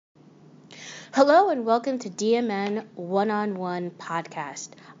Hello and welcome to DMN One-on-One Podcast.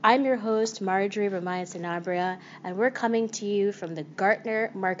 I'm your host, Marjorie Ramaya Sanabria, and we're coming to you from the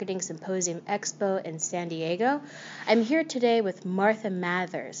Gartner Marketing Symposium Expo in San Diego. I'm here today with Martha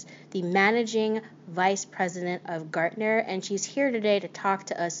Mathers, the Managing Vice President of Gartner, and she's here today to talk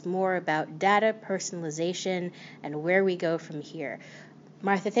to us more about data personalization and where we go from here.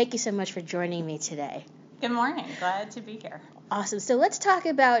 Martha, thank you so much for joining me today. Good morning. Glad to be here. Awesome. So let's talk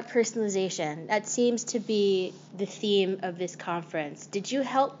about personalization. That seems to be the theme of this conference. Did you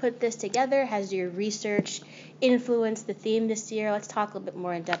help put this together? Has your research influenced the theme this year? Let's talk a little bit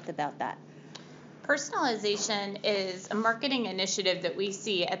more in depth about that. Personalization is a marketing initiative that we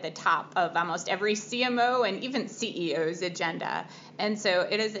see at the top of almost every CMO and even CEO's agenda. And so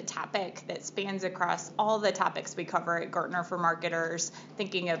it is a topic that spans across all the topics we cover at Gartner for Marketers,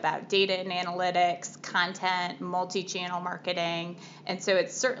 thinking about data and analytics, content, multi-channel marketing. And so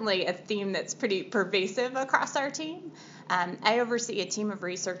it's certainly a theme that's pretty pervasive across our team. I oversee a team of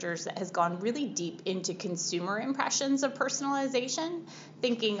researchers that has gone really deep into consumer impressions of personalization,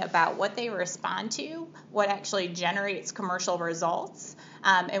 thinking about what they respond to, what actually generates commercial results,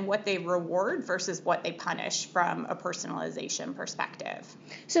 and what they reward versus what they punish from a personalization perspective.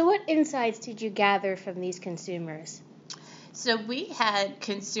 So what insights did you gather from these consumers? So we had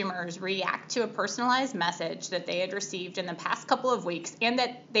consumers react to a personalized message that they had received in the past couple of weeks and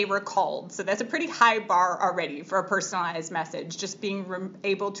that they recalled. So that's a pretty high bar already for a personalized message, just being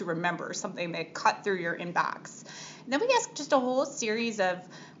able to remember something that cut through your inbox. And then we asked just a whole series of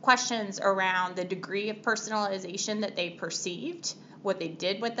questions around the degree of personalization that they perceived, what they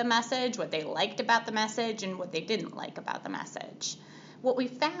did with the message, what they liked about the message, and what they didn't like about the message. What we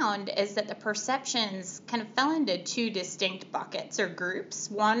found is that the perceptions kind of fell into two distinct buckets or groups.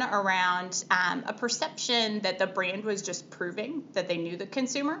 One around a perception that the brand was just proving that they knew the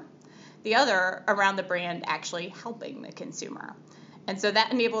consumer. The other around the brand actually helping the consumer. And so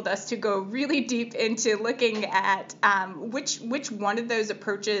that enabled us to go really deep into looking at which one of those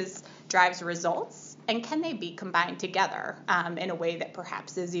approaches drives results, and can they be combined together in a way that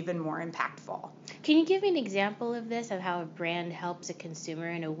perhaps is even more impactful. Can you give me an example of this, of how a brand helps a consumer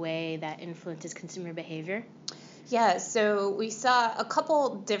in a way that influences consumer behavior? Yeah, so we saw a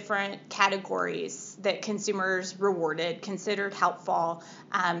couple different categories that consumers rewarded, considered helpful.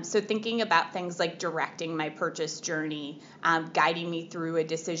 So thinking about things like directing my purchase journey, guiding me through a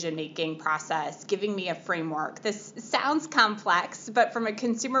decision-making process, giving me a framework. This sounds complex, but from a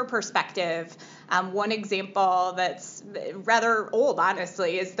consumer perspective, one example that's rather old,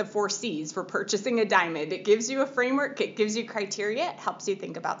 honestly, is the 4 C's for purchasing a diamond. It gives you a framework, it gives you criteria, it helps you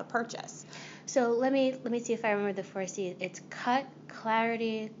think about the purchase. So let me see if I remember the 4 C's. It's cut,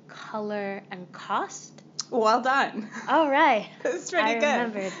 clarity, color, and cost. Well done. All right. That's pretty good. I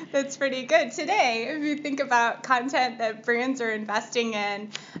remembered. That's pretty good. Today, if you think about content that brands are investing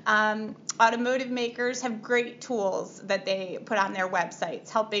in, automotive makers have great tools that they put on their websites,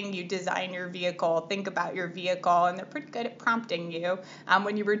 helping you design your vehicle, think about your vehicle, and they're pretty good at prompting you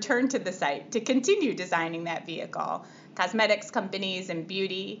when you return to the site to continue designing that vehicle. Cosmetics companies and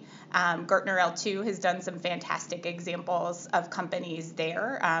beauty. Gartner L2 has done some fantastic examples of companies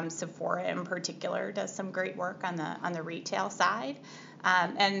there. Sephora in particular does some great work on the retail side.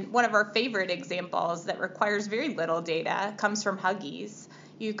 And one of our favorite examples that requires very little data comes from Huggies.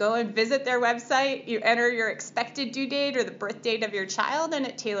 You go and visit their website, you enter your expected due date or the birth date of your child, and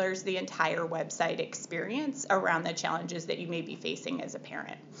it tailors the entire website experience around the challenges that you may be facing as a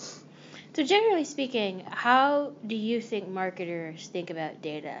parent. So generally speaking, how do you think marketers think about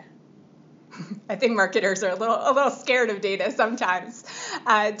data? I think marketers are a little scared of data sometimes.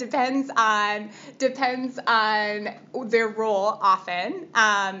 Depends on their role often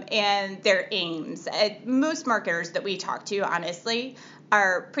and their aims. Most marketers that we talk to, honestly,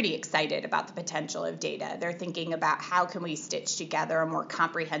 are pretty excited about the potential of data. They're thinking about how can we stitch together a more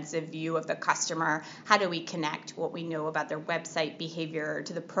comprehensive view of the customer? How do we connect what we know about their website behavior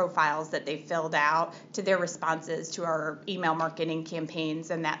to the profiles that they filled out, to their responses to our email marketing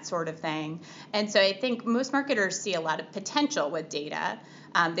campaigns and that sort of thing. And so I think most marketers see a lot of potential with data.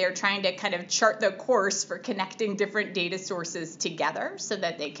 They're trying to kind of chart the course for connecting different data sources together so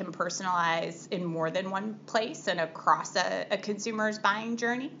that they can personalize in more than one place and across a consumer's buying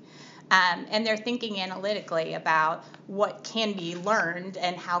journey. And they're thinking analytically about what can be learned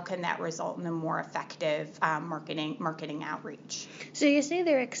and how can that result in a more effective marketing outreach. So you say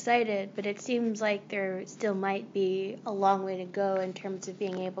they're excited, but it seems like there still might be a long way to go in terms of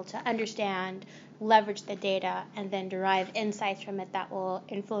being able to understand leverage the data and then derive insights from it that will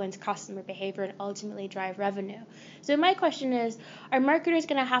influence customer behavior and ultimately drive revenue. So my question is, are marketers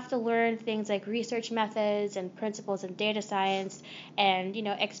going to have to learn things like research methods and principles of data science and,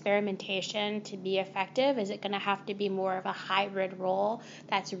 experimentation to be effective? Is it going to have to be more of a hybrid role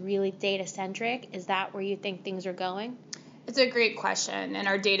that's really data centric? Is that where you think things are going? It's a great question, and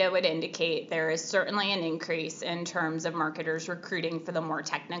our data would indicate there is certainly an increase in terms of marketers recruiting for the more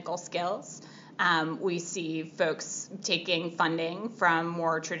technical skills. We see folks taking funding from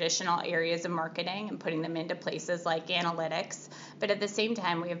more traditional areas of marketing and putting them into places like analytics. But at the same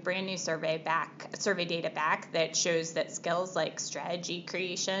time, we have brand new survey data back that shows that skills like strategy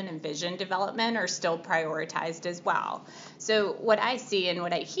creation and vision development are still prioritized as well. So what I see and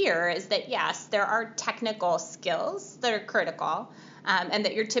what I hear is that, yes, there are technical skills that are critical. And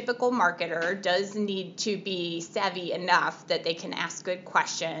that your typical marketer does need to be savvy enough that they can ask good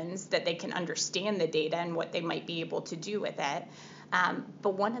questions, that they can understand the data and what they might be able to do with it.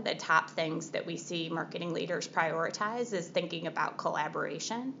 But one of the top things that we see marketing leaders prioritize is thinking about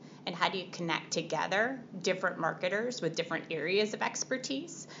collaboration and how do you connect together different marketers with different areas of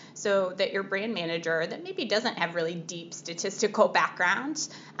expertise so that your brand manager that maybe doesn't have really deep statistical background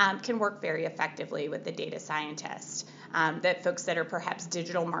can work very effectively with the data scientist. That folks that are perhaps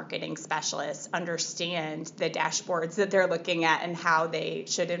digital marketing specialists understand the dashboards that they're looking at and how they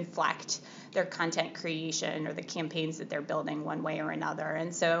should inflect their content creation or the campaigns that they're building one way or another.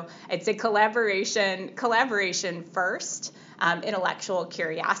 And so I'd say collaboration first, intellectual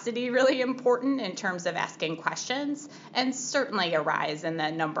curiosity really important in terms of asking questions, and certainly a rise in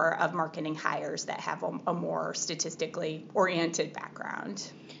the number of marketing hires that have a more statistically oriented background.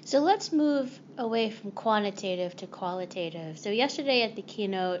 So let's move away from quantitative to qualitative. So yesterday at the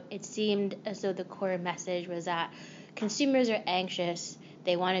keynote, it seemed as though the core message was that consumers are anxious,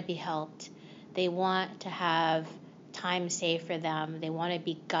 they want to be helped, they want to have time saved for them, they want to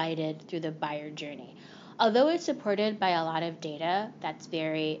be guided through the buyer journey. Although it's supported by a lot of data that's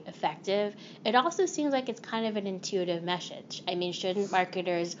very effective, it also seems like it's kind of an intuitive message. I mean, shouldn't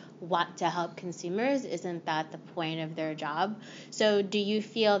marketers want to help consumers? Isn't that the point of their job? So do you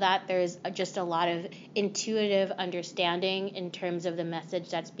feel that there's just a lot of intuitive understanding in terms of the message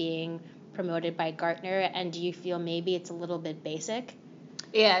that's being promoted by Gartner? And do you feel maybe it's a little bit basic?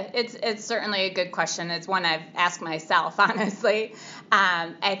 Yeah, it's certainly a good question. It's one I've asked myself, honestly.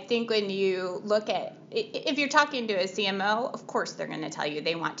 I think when you look at, if you're talking to a CMO, of course they're going to tell you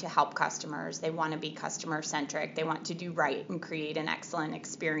they want to help customers. They want to be customer centric. They want to do right and create an excellent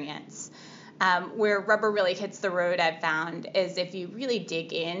experience. Where rubber really hits the road, I've found, is if you really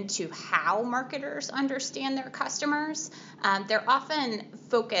dig into how marketers understand their customers, they're often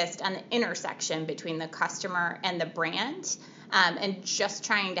focused on the intersection between the customer and the brand. And just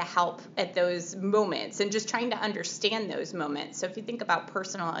trying to help at those moments and just trying to understand those moments. So if you think about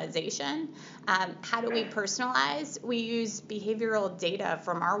personalization, how do we personalize? We use behavioral data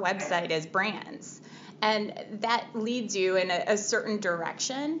from our website as brands. And that leads you in a certain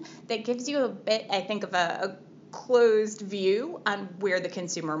direction that gives you a bit, I think, of a closed view on where the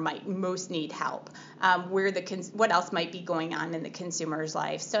consumer might most need help, what else might be going on in the consumer's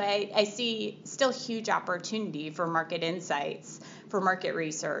life. So I see still huge opportunity for market insights, for market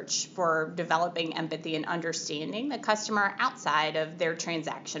research, for developing empathy and understanding the customer outside of their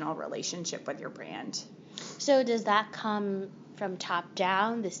transactional relationship with your brand. So does that come from top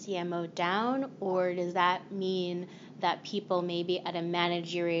down, the CMO down, or does that mean that people maybe at a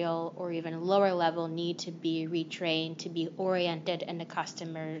managerial or even lower level need to be retrained to be oriented in a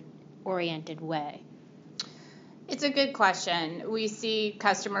customer-oriented way? It's a good question. We see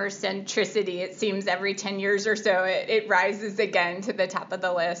customer centricity, it seems every 10 years or so, it rises again to the top of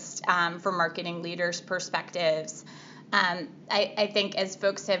the list from marketing leaders' perspectives. I think as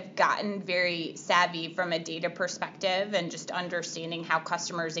folks have gotten very savvy from a data perspective and just understanding how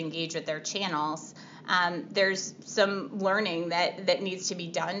customers engage with their channels, there's some learning that needs to be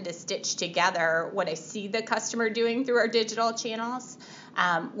done to stitch together what I see the customer doing through our digital channels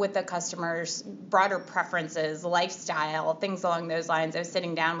with the customer's broader preferences, lifestyle, things along those lines. I was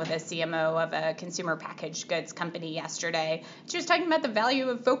sitting down with a CMO of a consumer packaged goods company yesterday. She was talking about the value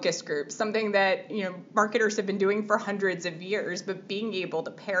of focus groups, something that marketers have been doing for hundreds of years, but being able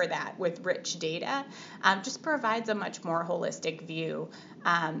to pair that with rich data just provides a much more holistic view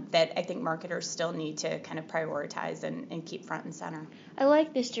that I think marketers still need to kind of prioritize and keep front and center. I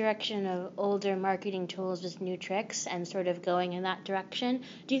like this direction of older marketing tools with new tricks and sort of going in that direction.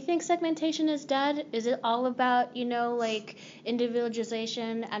 Do you think segmentation is dead? Is it all about, like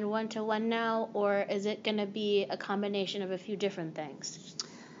individualization and one-to-one now, or is it going to be a combination of a few different things?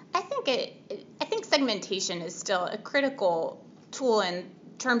 I think segmentation is still a critical tool in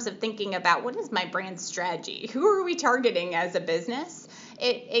terms of thinking about what is my brand strategy? Who are we targeting as a business?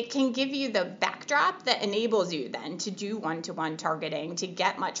 It can give you the backdrop that enables you then to do one-to-one targeting, to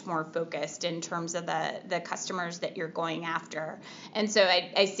get much more focused in terms of the customers that you're going after. And so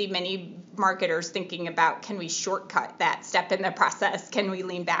I see many marketers thinking about, can we shortcut that step in the process? Can we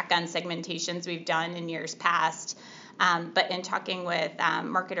lean back on segmentations we've done in years past? But in talking with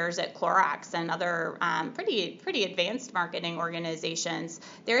marketers at Clorox and other pretty advanced marketing organizations,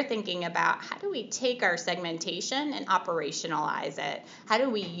 they're thinking about, how do we take our segmentation and operationalize it? How do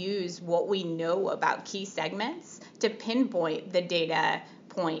we use what we know about key segments to pinpoint the data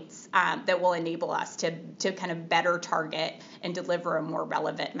points that will enable us to kind of better target and deliver a more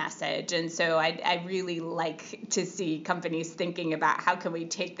relevant message? And so I really like to see companies thinking about, how can we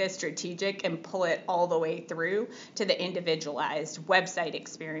take this strategic and pull it all the way through to the individualized website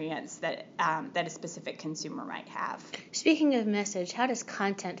experience that a specific consumer might have. Speaking of message, how does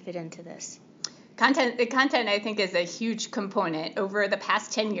content fit into this? The content, I think, is a huge component. Over the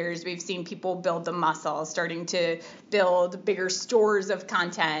past 10 years, we've seen people build the muscle, starting to build bigger stores of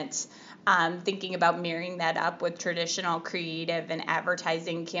content, thinking about marrying that up with traditional creative and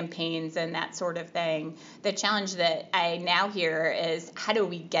advertising campaigns and that sort of thing. The challenge that I now hear is, how do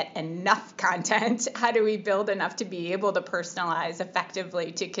we get enough content? How do we build enough to be able to personalize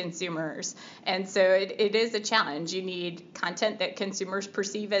effectively to consumers? And so it is a challenge. You need content that consumers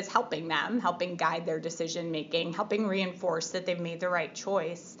perceive as helping them, helping guide their decision making, helping reinforce that they've made the right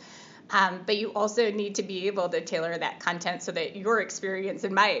choice. But you also need to be able to tailor that content so that your experience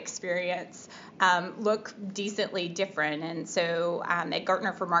and my experience look decently different. And so at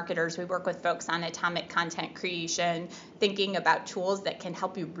Gartner for Marketers, we work with folks on atomic content creation, thinking about tools that can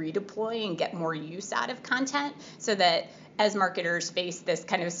help you redeploy and get more use out of content, so that as marketers face this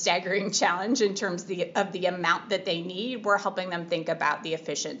kind of staggering challenge in terms of the amount that they need, we're helping them think about the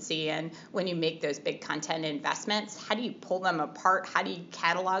efficiency. And when you make those big content investments, how do you pull them apart? How do you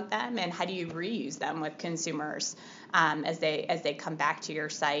catalog them? And how do you reuse them with consumers as they come back to your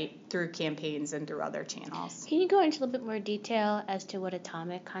site through campaigns and through other channels? Can you go into a little bit more detail as to what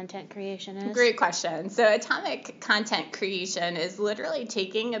atomic content creation is? Great question. So atomic content creation is literally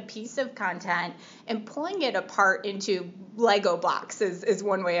taking a piece of content and pulling it apart into Lego blocks, is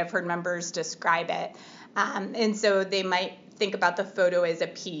one way I've heard members describe it. And so they might think about the photo as a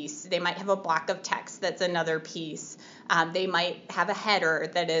piece. They might have a block of text that's another piece. They might have a header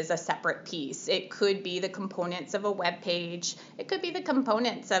that is a separate piece. It could be the components of a web page. It could be the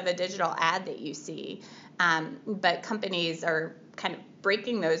components of a digital ad that you see. But companies are kind of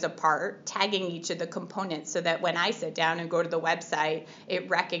breaking those apart, tagging each of the components, so that when I sit down and go to the website, it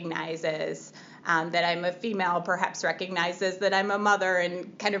recognizes that I'm a female, perhaps recognizes that I'm a mother,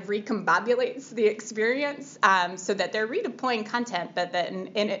 and kind of recombobulates the experience so that they're redeploying content, but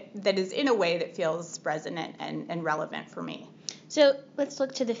that is in a way that feels resonant and relevant for me. So let's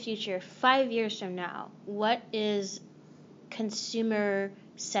look to the future. 5 years from now, what is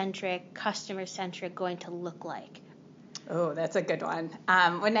consumer-centric, customer-centric going to look like? Oh, that's a good one.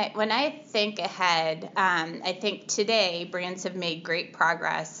 When I think ahead, I think today brands have made great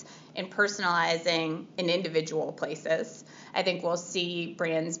progress in personalizing in individual places. I think we'll see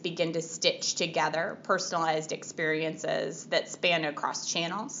brands begin to stitch together personalized experiences that span across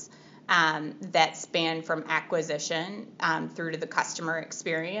channels, that span from acquisition through to the customer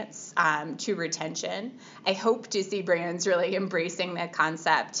experience to retention. I hope to see brands really embracing the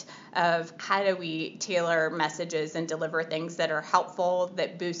concept of, how do we tailor messages and deliver things that are helpful,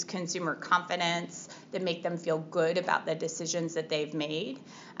 that boost consumer confidence, that make them feel good about the decisions that they've made.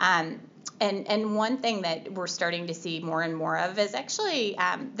 And one thing that we're starting to see more and more of is actually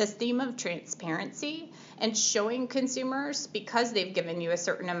this theme of transparency and showing consumers, because they've given you a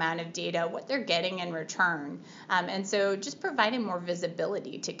certain amount of data, what they're getting in return. And so just providing more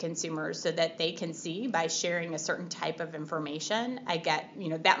visibility to consumers so that they can see, by sharing a certain type of information, I get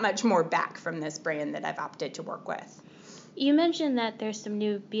that much more back from this brand that I've opted to work with. You mentioned that there's some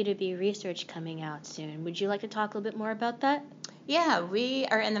new B2B research coming out soon. Would you like to talk a little bit more about that? Yeah, we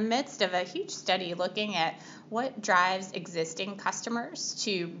are in the midst of a huge study looking at what drives existing customers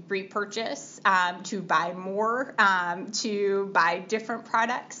to repurchase, to buy more, to buy different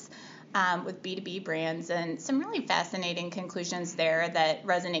products with B2B brands, and some really fascinating conclusions there that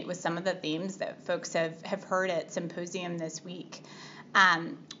resonate with some of the themes that folks have heard at Symposium this week.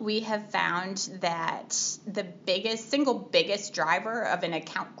 We have found that the single biggest driver of an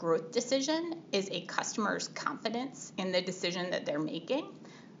account growth decision is a customer's confidence in the decision that they're making.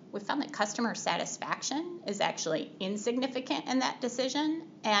 we found that customer satisfaction is actually insignificant in that decision,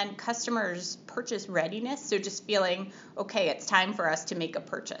 and customers' purchase readiness, so just feeling, okay, it's time for us to make a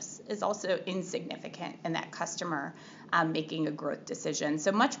purchase, is also insignificant in that customer making a growth decision.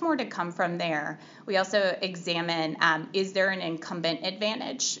 So much more to come from there. We also examine, is there an incumbent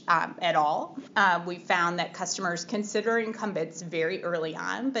advantage at all? We found that customers consider incumbents very early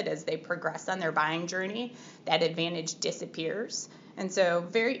on, but as they progress on their buying journey, that advantage disappears. And so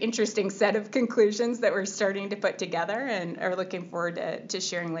very interesting set of conclusions that we're starting to put together and are looking forward to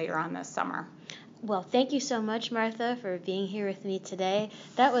sharing later on this summer. Well, thank you so much, Martha, for being here with me today.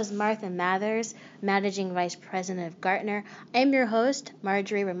 That was Martha Mathers, Managing Vice President of Gartner. I'm your host,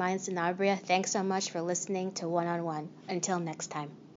 Marjorie Remind Sanabria. Thanks so much for listening to One on One. Until next time.